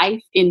to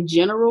life in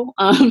general.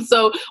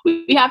 So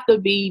we have to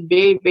be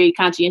very, very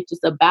conscientious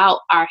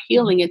about our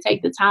healing and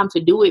take the time to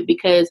do it,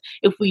 because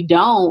if we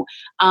don't,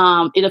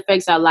 it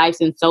affects our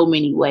lives in so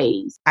many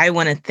ways. I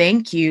want to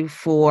thank you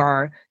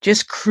for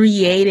just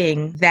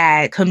creating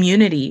that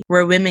community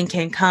where women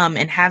can come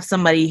and have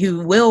somebody who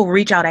will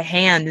reach out a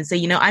hand and say,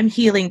 you know, I'm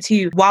healing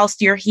too.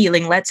 Whilst you're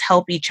healing, let's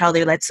help each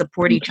other. Let's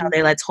support each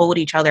other. Let's hold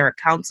each other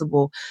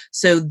accountable.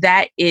 So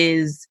that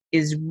is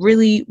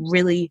really,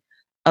 really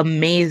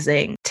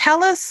amazing.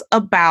 Tell us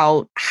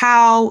about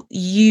how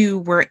you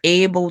were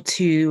able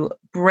to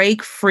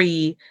break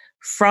free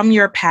from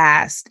your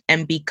past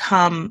and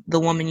become the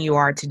woman you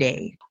are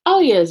today. Oh,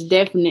 yes,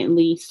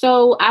 definitely.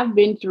 So I've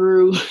been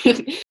through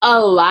a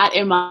lot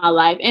in my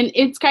life. And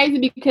it's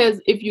crazy because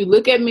if you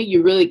look at me,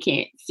 you really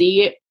can't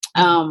see it.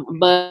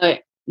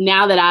 But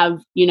now that I've,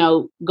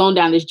 gone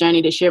down this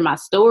journey to share my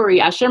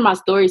story, I share my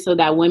story so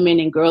that women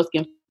and girls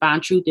can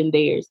find truth in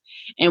theirs.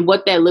 And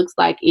what that looks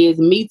like is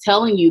me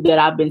telling you that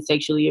I've been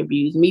sexually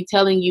abused, me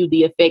telling you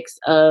the effects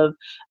of,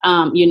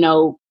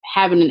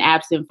 having an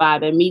absent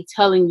father, and me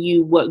telling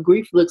you what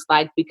grief looks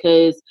like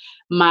because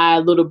my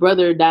little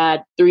brother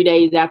died 3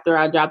 days after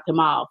I dropped him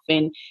off.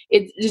 And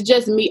it's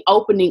just me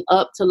opening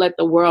up to let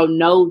the world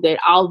know that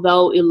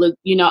although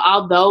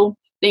although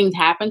things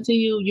happen to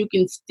you, you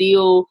can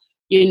still,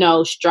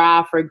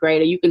 strive for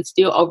greater. You can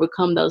still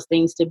overcome those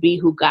things to be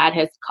who God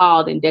has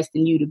called and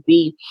destined you to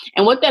be.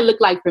 And what that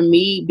looked like for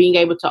me, being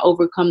able to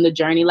overcome the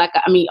journey,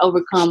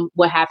 overcome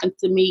what happened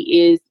to me,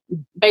 is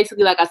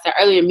basically, like I said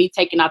earlier, me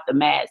taking off the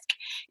mask.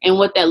 And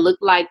what that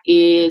looked like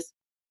is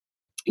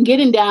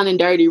getting down and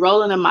dirty,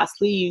 rolling in my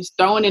sleeves,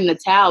 throwing in the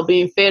towel,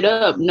 being fed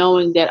up,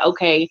 knowing that,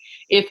 okay,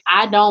 if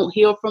I don't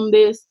heal from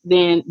this,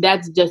 then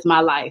that's just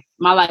my life.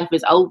 My life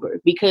is over,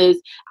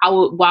 because I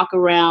would walk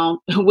around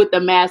with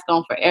the mask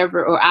on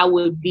forever, or I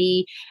would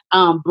be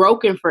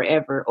broken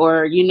forever,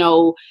 or,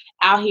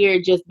 out here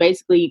just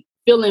basically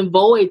filling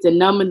voids and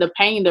numbing the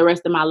pain the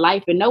rest of my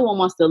life. And no one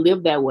wants to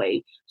live that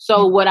way.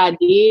 So what I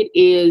did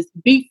is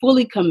be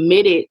fully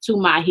committed to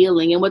my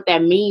healing. And what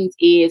that means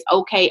is,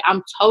 okay,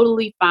 I'm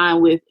totally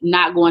fine with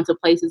not going to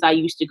places I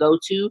used to go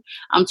to.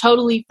 I'm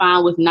totally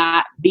fine with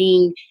not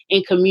being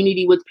in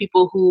community with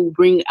people who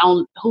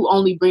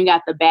only bring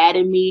out the bad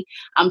in me.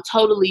 I'm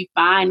totally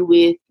fine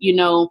with,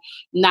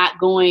 not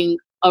going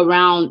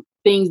around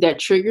things that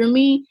trigger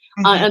me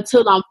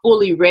until I'm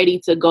fully ready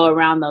to go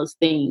around those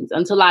things,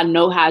 until I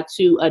know how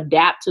to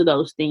adapt to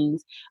those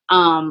things.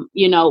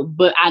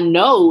 But I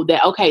know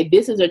that, okay,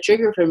 this is a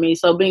trigger for me.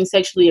 So being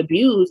sexually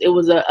abused, it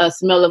was a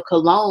smell of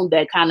cologne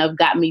that kind of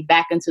got me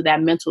back into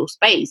that mental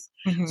space.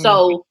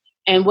 So,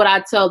 and what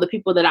I tell the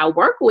people that I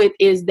work with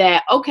is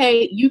that,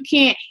 okay, you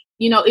can't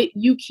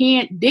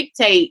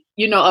dictate,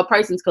 a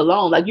person's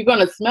cologne. Like, you're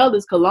going to smell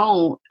this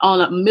cologne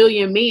on a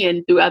million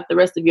men throughout the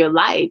rest of your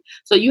life.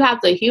 So you have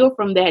to heal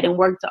from that and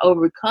work to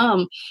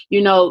overcome,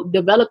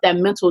 develop that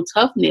mental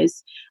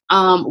toughness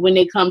when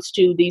it comes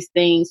to these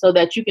things, so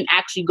that you can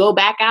actually go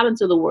back out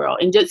into the world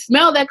and just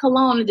smell that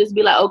cologne and just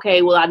be like,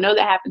 okay, well, I know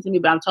that happened to me,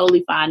 but I'm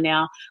totally fine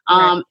now.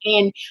 Right.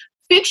 And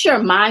fix your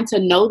mind to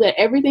know that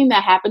everything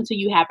that happened to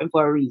you happened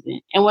for a reason.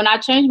 And when I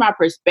changed my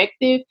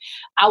perspective,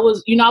 I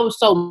was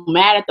so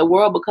mad at the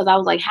world, because I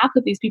was like, how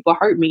could these people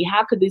hurt me?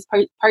 How could this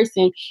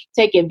person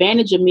take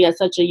advantage of me at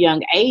such a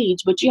young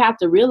age? But you have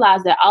to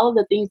realize that all of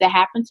the things that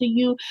happened to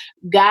you,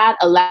 God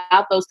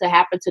allowed those to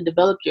happen to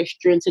develop your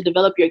strength, to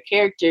develop your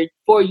character,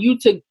 for you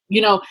to,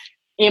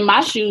 in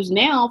my shoes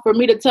now, for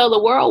me to tell the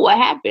world what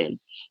happened.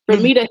 For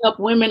me to help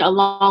women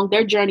along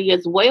their journey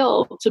as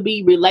well, to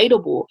be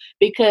relatable,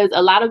 because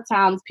a lot of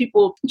times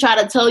people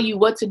try to tell you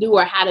what to do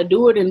or how to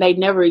do it, and they've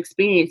never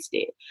experienced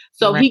it.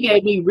 So He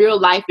gave me real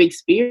life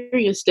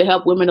experience to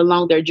help women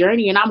along their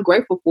journey, and I'm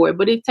grateful for it.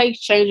 But it takes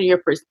changing your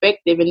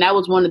perspective. And that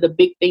was one of the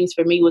big things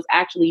for me, was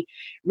actually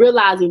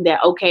realizing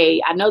that,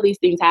 okay, I know these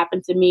things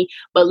happen to me,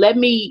 but let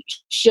me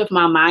shift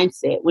my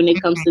mindset when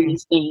it comes to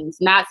these things.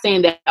 Not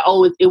saying that,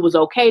 it was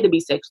okay to be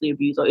sexually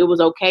abused, or it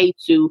was okay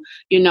to,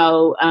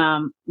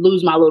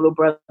 lose my little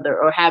brother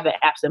or have an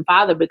absent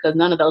father, because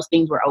none of those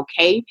things were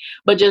okay.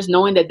 But just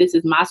knowing that this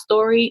is my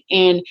story.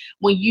 And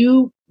when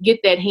you get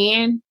that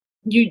hand,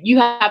 you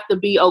have to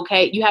be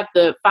okay. You have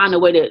to find a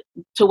way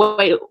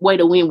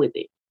to win with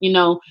it.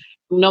 No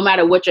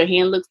matter what your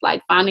hand looks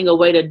like, finding a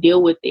way to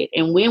deal with it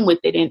and win with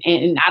it.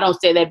 And I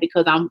don't say that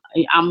because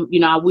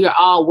we are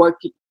all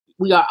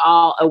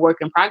a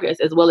work in progress,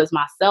 as well as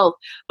myself,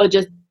 but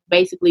just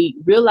basically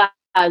realizing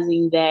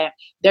that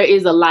there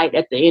is a light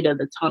at the end of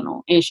the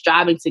tunnel, and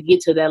striving to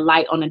get to that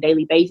light on a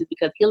daily basis,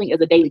 because healing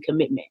is a daily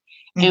commitment.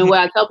 And what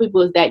I tell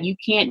people is that you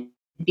can't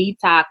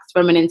detox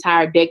from an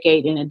entire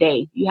decade in a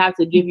day. You have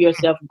to give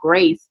yourself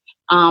grace.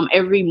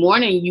 Every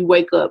morning you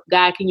wake up,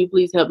 God, can you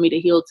please help me to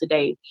heal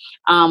today?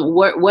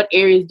 What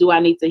areas do I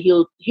need to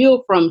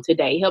heal from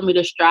today? Help me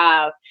to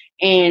strive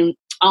and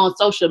on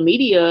social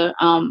media,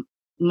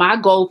 my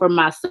goal for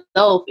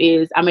myself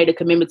is I made a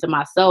commitment to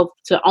myself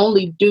to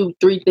only do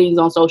 3 things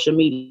on social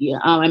media.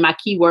 And my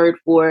keyword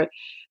for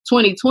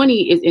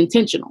 2020 is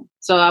intentional.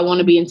 So I want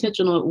to be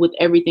intentional with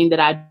everything that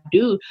I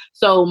do.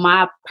 So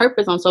my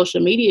purpose on social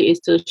media is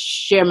to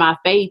share my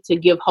faith, to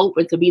give hope,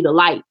 and to be the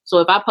light. So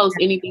if I post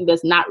anything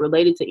that's not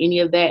related to any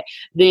of that,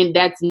 then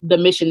that's the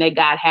mission that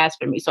God has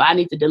for me. So I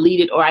need to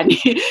delete it, or I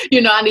need,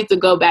 I need to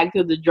go back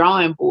to the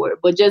drawing board.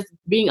 But just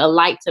being a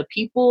light to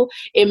people,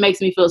 it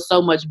makes me feel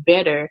so much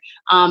better.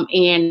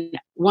 And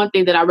one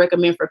thing that I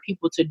recommend for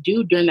people to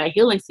do during their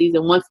healing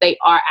season, once they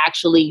are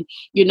actually,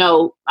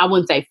 I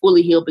wouldn't say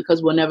fully healed,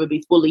 because we'll never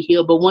be fully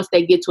healed, but once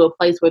they get to a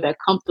place where they're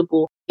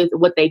comfortable with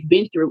what they've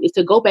been through, is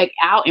to go back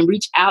out and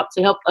reach out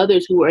to help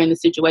others who are in the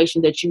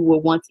situation that you were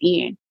once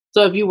in.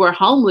 So if you were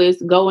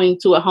homeless, going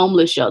to a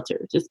homeless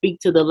shelter to speak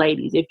to the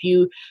ladies. If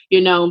you,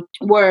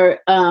 were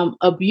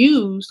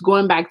abused,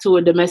 going back to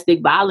a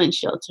domestic violence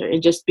shelter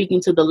and just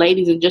speaking to the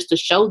ladies and just to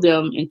show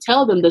them and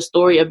tell them the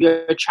story of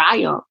your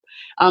triumph.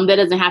 That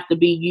doesn't have to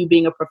be you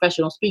being a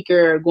professional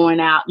speaker or going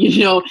out,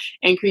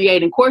 and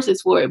creating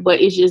courses for it. But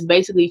it's just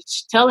basically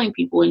telling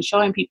people and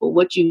showing people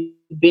what you've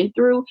been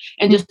through,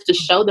 and just to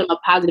show them a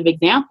positive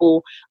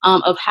example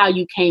of how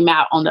you came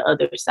out on the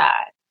other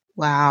side.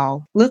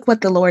 Wow. Look what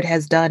the Lord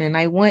has done. And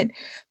I want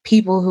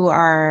people who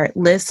are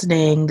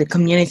listening, the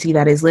community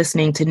that is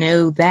listening, to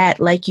know that,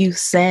 like you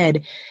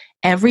said,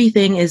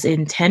 everything is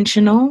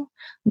intentional.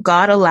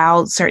 God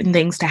allowed certain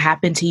things to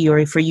happen to you,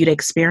 or for you to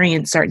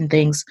experience certain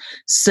things,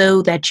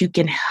 so that you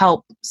can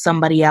help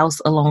somebody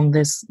else along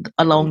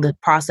the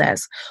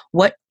process.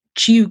 What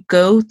you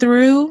go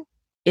through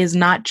is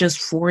not just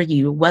for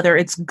you, whether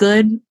it's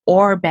good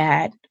or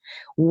bad.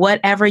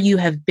 Whatever you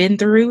have been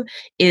through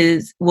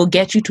will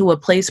get you to a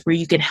place where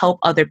you can help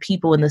other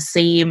people in the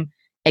same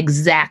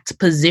exact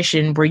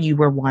position where you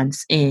were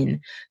once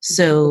in.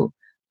 So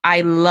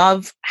I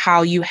love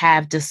how you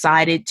have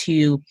decided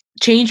to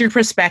change your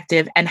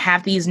perspective and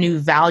have these new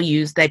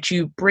values that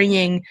you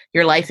bringing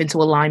your life into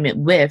alignment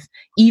with.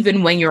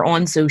 Even when you're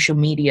on social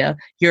media,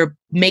 you're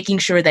making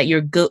sure that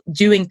you're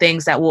doing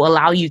things that will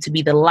allow you to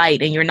be the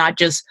light, and you're not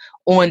just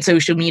on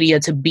social media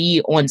to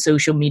be on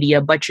social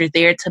media, but you're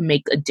there to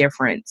make a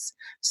difference.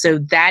 So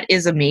that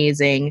is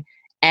amazing.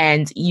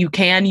 And you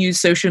can use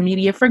social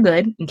media for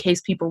good, in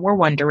case people were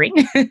wondering.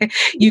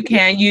 You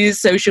can use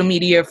social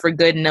media for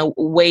good in a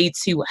way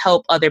to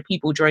help other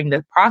people during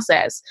the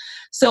process.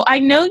 So I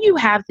know you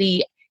have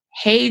the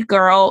Hey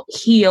Girl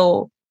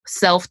Heal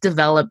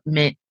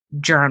self-development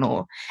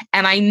journal.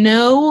 And I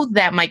know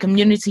that my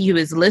community who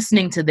is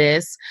listening to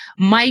this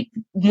might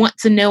want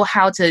to know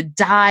how to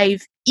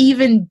dive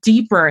even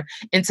deeper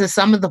into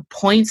some of the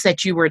points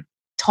that you were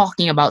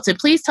talking about. So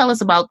please tell us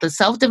about the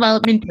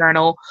self-development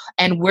journal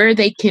and where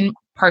they can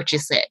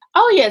purchase it.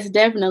 Oh, yes,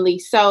 definitely.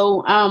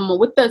 So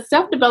with the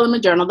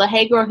self-development journal, the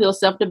Hey Girl Heal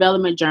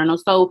self-development journal.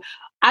 So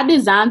I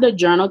designed the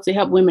journal to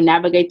help women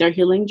navigate their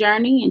healing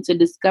journey and to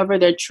discover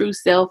their true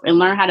self and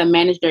learn how to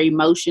manage their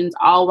emotions,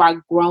 all while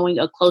growing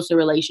a closer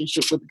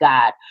relationship with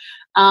God.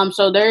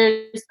 So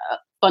there's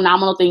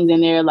phenomenal things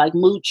in there, like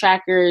mood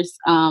trackers,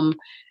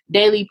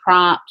 daily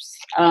prompts,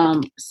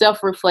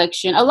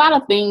 self-reflection, a lot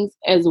of things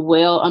as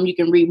well. You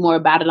can read more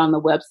about it on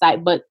the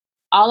website, but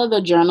all of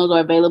the journals are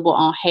available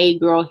on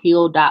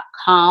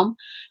heygirlheal.com,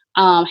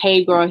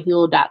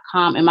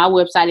 heygirlheal.com. And my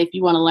website, if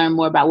you want to learn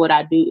more about what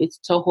I do, it's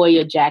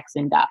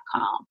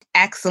TahoyaJackson.com.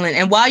 Excellent.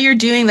 And while you're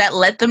doing that,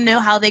 let them know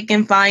how they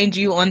can find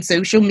you on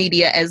social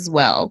media as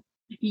well.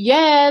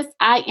 Yes,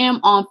 I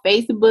am on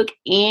Facebook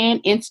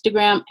and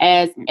Instagram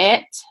as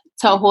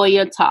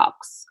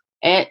 @TahoyaTalks.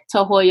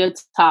 @Tahoya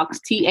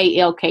Talks,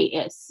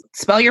 TALKS.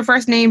 Spell your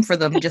first name for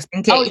them, just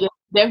in case. Oh, yeah,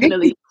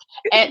 definitely.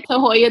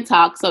 @Tahoya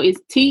Talks. So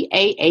it's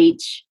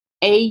TAHAUYATALKS.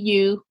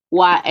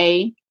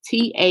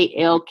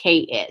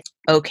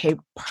 Okay,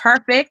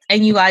 perfect.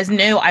 And you guys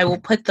know I will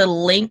put the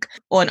link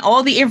on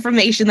all the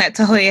information that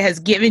Tahoya has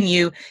given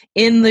you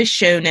in the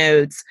show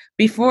notes.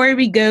 Before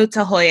we go,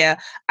 Tahoya,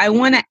 I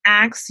want to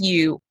ask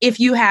you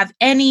if you have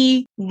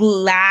any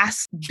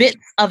last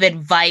bits of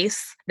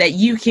advice that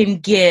you can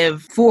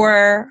give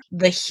for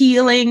the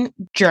healing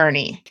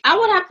journey. I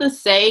would have to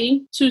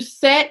say to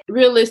set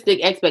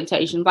realistic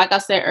expectations. Like I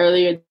said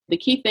earlier, the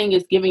key thing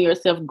is giving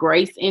yourself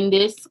grace in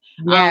this.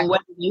 Yeah.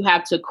 Whether you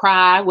have to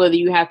cry, whether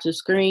you have to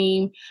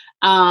scream,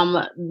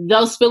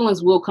 those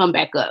feelings will come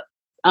back up.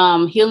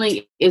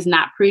 Healing is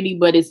not pretty,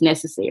 but it's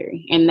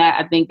necessary. And that,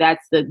 I think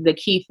that's the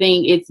key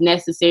thing. It's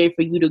necessary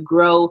for you to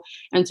grow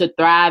and to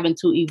thrive and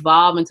to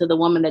evolve into the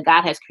woman that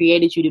God has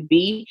created you to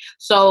be.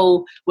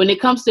 So when it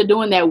comes to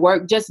doing that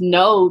work, just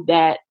know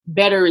that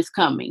better is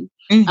coming.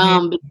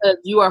 Because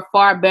you are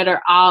far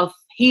better off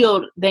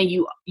healed than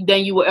you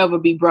will ever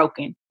be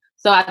broken.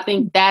 So I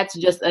think that's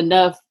just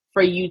enough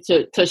for you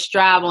to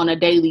strive on a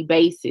daily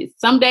basis.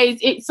 Some days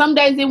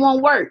it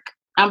won't work.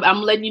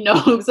 I'm letting you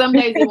know, some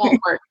days it won't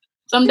work.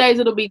 some days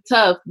it'll be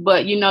tough,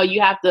 but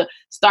you have to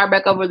start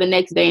back over the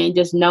next day and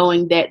just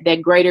knowing that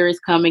greater is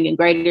coming and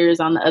greater is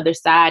on the other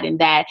side, and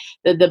that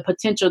the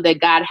potential that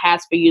God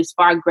has for you is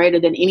far greater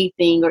than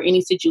anything or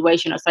any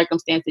situation or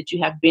circumstance that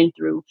you have been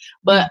through,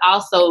 but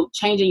also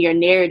changing your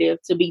narrative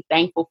to be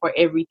thankful for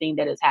everything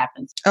that has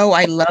happened. Oh,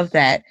 I love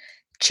that.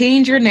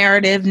 Change your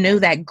narrative, know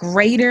that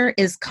greater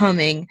is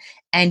coming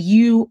and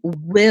you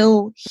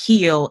will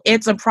heal.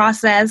 It's a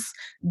process.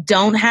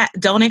 Don't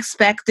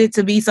expect it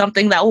to be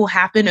something that will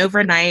happen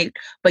overnight,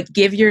 but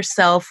give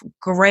yourself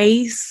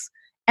grace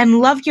and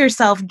love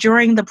yourself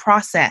during the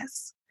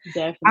process.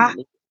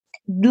 Definitely.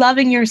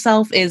 Loving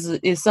yourself is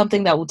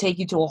something that will take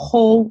you to a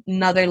whole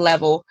nother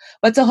level.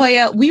 But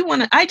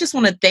Tahoya, I just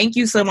want to thank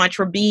you so much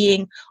for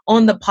being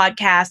on the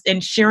podcast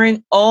and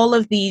sharing all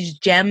of these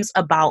gems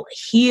about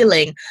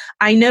healing.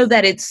 I know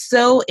that it's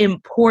so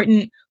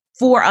important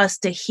for us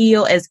to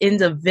heal as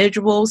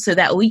individuals so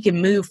that we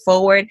can move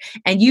forward.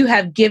 And you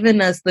have given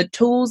us the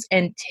tools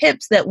and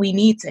tips that we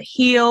need to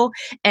heal.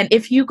 And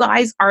if you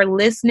guys are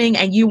listening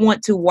and you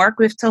want to work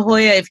with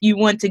Tahoya, if you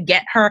want to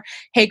get her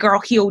Hey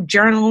Girl Heal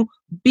journal,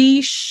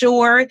 be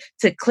sure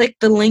to click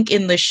the link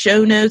in the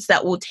show notes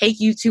that will take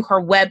you to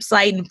her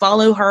website, and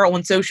follow her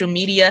on social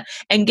media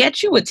and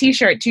get you a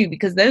t-shirt too,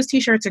 because those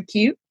t-shirts are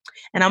cute.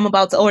 And I'm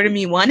about to order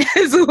me one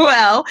as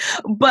well.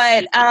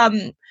 But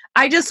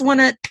I just want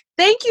to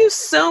thank you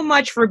so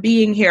much for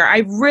being here. I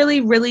really,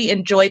 really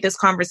enjoyed this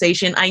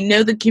conversation. I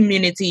know the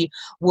community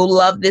will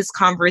love this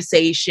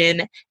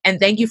conversation. And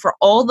thank you for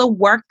all the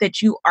work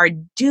that you are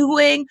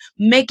doing,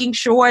 making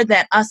sure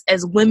that us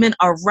as women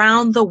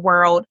around the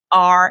world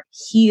are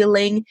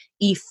healing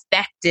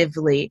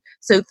effectively.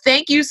 So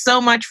thank you so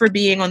much for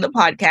being on the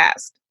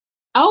podcast.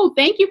 Oh,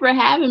 thank you for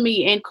having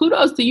me. And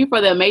kudos to you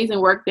for the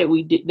amazing work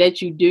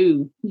that you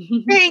do.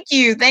 Thank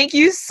you. Thank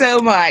you so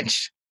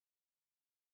much.